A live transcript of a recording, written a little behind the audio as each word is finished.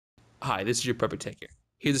Hi, this is your prepper tech here.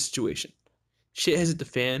 Here's the situation. Shit has hit the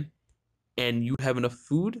fan, and you have enough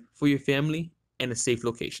food for your family and a safe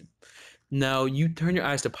location. Now you turn your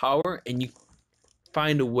eyes to power and you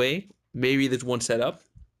find a way. Maybe there's one set up,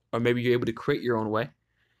 or maybe you're able to create your own way.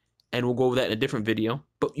 And we'll go over that in a different video.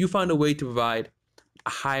 But you find a way to provide a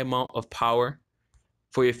high amount of power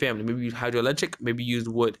for your family. Maybe use hydroelectric, maybe use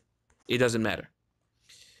wood. It doesn't matter.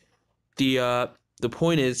 The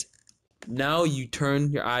point is now you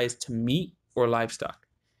turn your eyes to meat or livestock.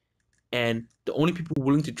 And the only people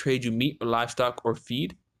willing to trade you meat or livestock or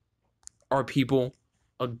feed are people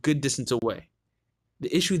a good distance away.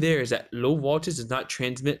 The issue there is that low voltage does not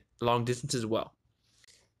transmit long distances well.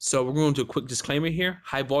 So we're going to a quick disclaimer here.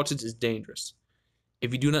 High voltage is dangerous.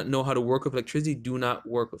 If you do not know how to work with electricity, do not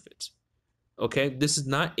work with it. Okay, this is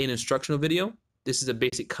not an instructional video. This is a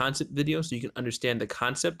basic concept video so you can understand the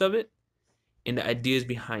concept of it and the ideas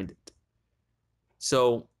behind it.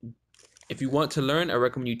 So if you want to learn, I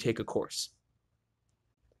recommend you take a course.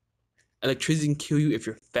 Electricity can kill you if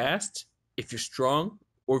you're fast, if you're strong,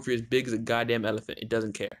 or if you're as big as a goddamn elephant. It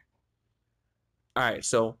doesn't care. All right,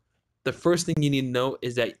 so the first thing you need to know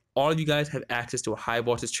is that all of you guys have access to a high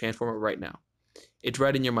voltage transformer right now. It's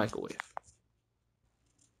right in your microwave.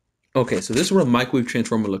 Okay, so this is what a microwave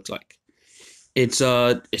transformer looks like. It's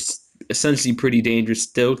essentially pretty dangerous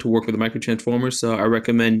still to work with a microwave transformer, so I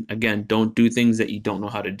recommend, again, don't do things that you don't know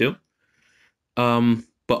how to do.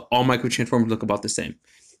 But all microwave transformers look about the same.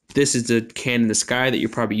 This is the can in the sky that you're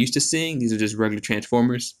probably used to seeing. These are just regular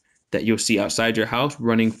transformers that you'll see outside your house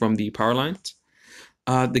running from the power lines.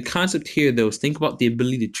 The concept here, though, is think about the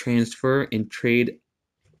ability to transfer and trade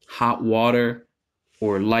hot water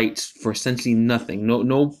or lights for essentially nothing.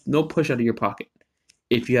 No push out of your pocket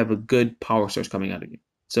if you have a good power source coming out of you.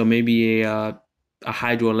 So maybe a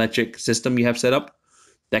hydroelectric system you have set up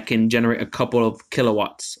that can generate a couple of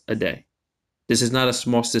kilowatts a day. This is not a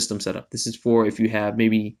small system setup. This is for if you have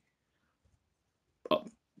maybe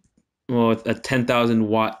a 10,000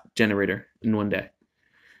 watt generator in one day.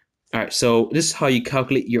 All right, so this is how you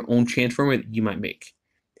calculate your own transformer that you might make.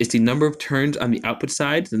 It's the number of turns on the output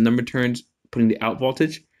side, the number of turns putting the out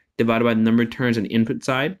voltage, divided by the number of turns on the input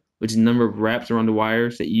side, which is the number of wraps around the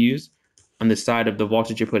wires that you use on the side of the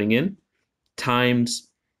voltage you're putting in, times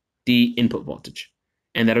the input voltage.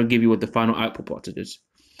 And that'll give you what the final output voltage is.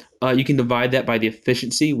 You can divide that by the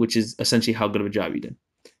efficiency, which is essentially how good of a job you did.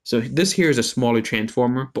 So this here is a smaller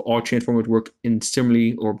transformer, but all transformers work in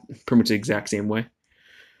similarly or pretty much the exact same way.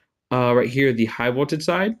 Right here, the high voltage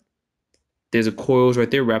side, there's a coils right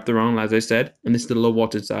there wrapped around, as I said, and this is the low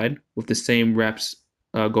voltage side with the same wraps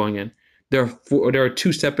going in. There are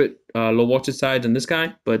two separate low voltage sides on this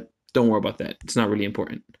guy, but don't worry about that. It's not really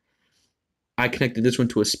important. I connected this one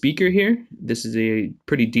to a speaker here. This is a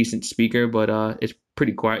pretty decent speaker, but it's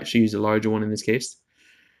pretty quiet. She used a larger one in this case.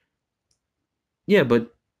 Yeah,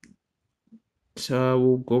 but so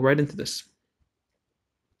we'll go right into this.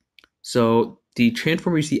 So the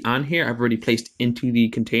transformer you see on here, I've already placed into the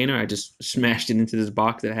container. I just smashed it into this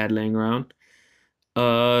box that I had laying around.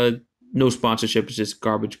 No sponsorship, it's just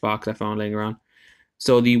garbage box I found laying around.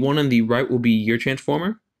 So the one on the right will be your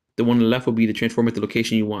transformer. The one on the left will be the transformer at the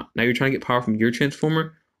location you want. Now you're trying to get power from your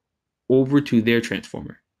transformer over to their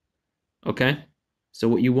transformer. Okay? So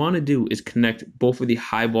what you want to do is connect both of the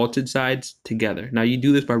high voltage sides together. Now you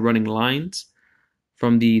do this by running lines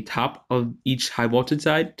from the top of each high voltage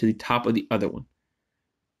side to the top of the other one.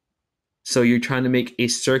 So you're trying to make a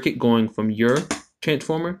circuit going from your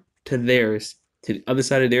transformer to theirs, to the other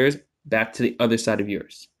side of theirs, back to the other side of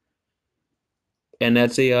yours. And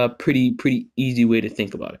that's a pretty easy way to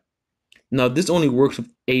think about it. Now this only works with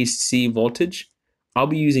AC voltage. I'll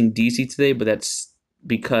be using DC today, but that's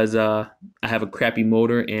because I have a crappy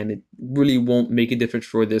motor and it really won't make a difference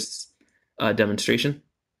for this demonstration.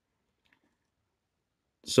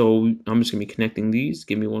 So I'm just gonna be connecting these.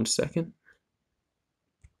 Give me 1 second.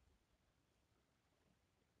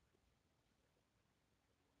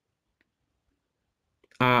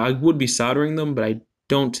 I would be soldering them, but I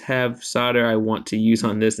don't have solder I want to use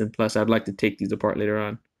on this, and plus I'd like to take these apart later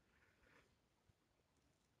on.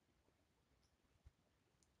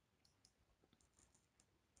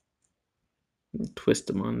 Twist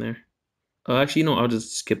them on there. Actually, I'll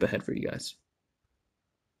just skip ahead for you guys.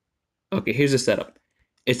 Okay, here's the setup.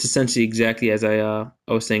 It's essentially exactly as I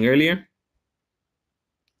was saying earlier.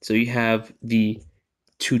 So you have the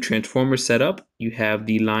two transformers set up. You have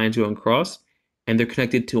the lines going across, and they're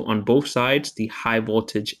connected to, on both sides, the high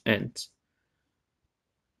voltage ends.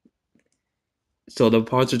 So the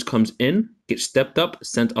voltage comes in, gets stepped up,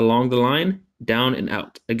 sent along the line, down and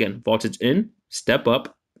out. Again, voltage in, step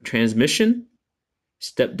up, transmission,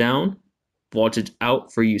 step down, voltage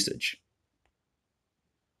out for usage.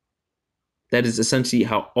 That is essentially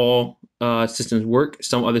how all systems work.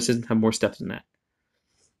 Some other systems have more steps than that.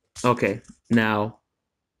 Okay, now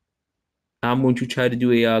I'm going to try to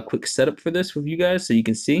do a quick setup for this with you guys so you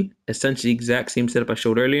can see. Essentially, exact same setup I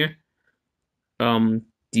showed earlier.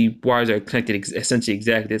 The wires are connected essentially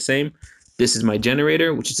exactly the same. This is my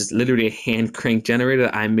generator, which is just literally a hand crank generator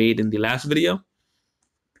that I made in the last video.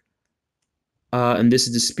 And this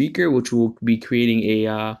is the speaker, which will be creating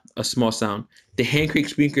a small sound. The hand crank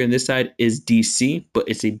speaker on this side is DC, but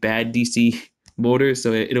it's a bad DC motor,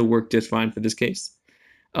 so it'll work just fine for this case,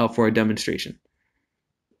 for a demonstration.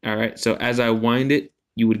 All right, so as I wind it,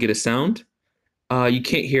 you would get a sound. You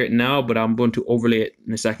can't hear it now, but I'm going to overlay it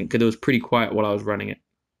in a second because it was pretty quiet while I was running it.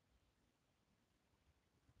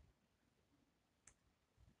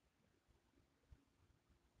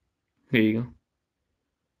 Here you go.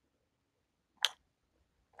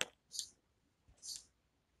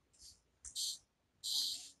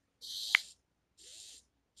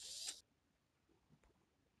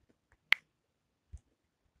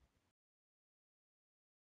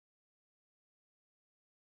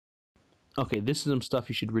 Okay, this is some stuff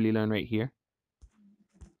you should really learn right here.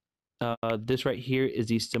 This right here is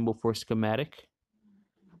the symbol for schematic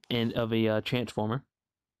and of a transformer.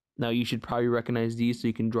 Now you should probably recognize these so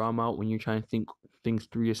you can draw them out when you're trying to think things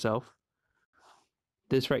through yourself.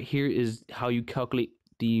 This right here is how you calculate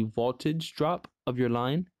the voltage drop of your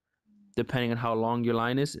line, depending on how long your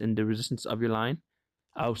line is and the resistance of your line.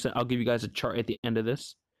 I'll give you guys a chart at the end of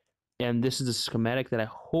this. And this is a schematic that I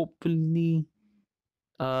hopefully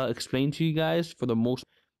explained to you guys for the most.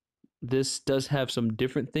 This does have some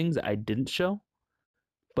different things that I didn't show,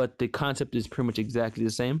 but the concept is pretty much exactly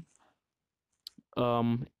the same.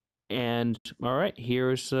 And all right,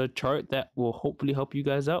 here's a chart that will hopefully help you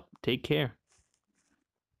guys out. Take care.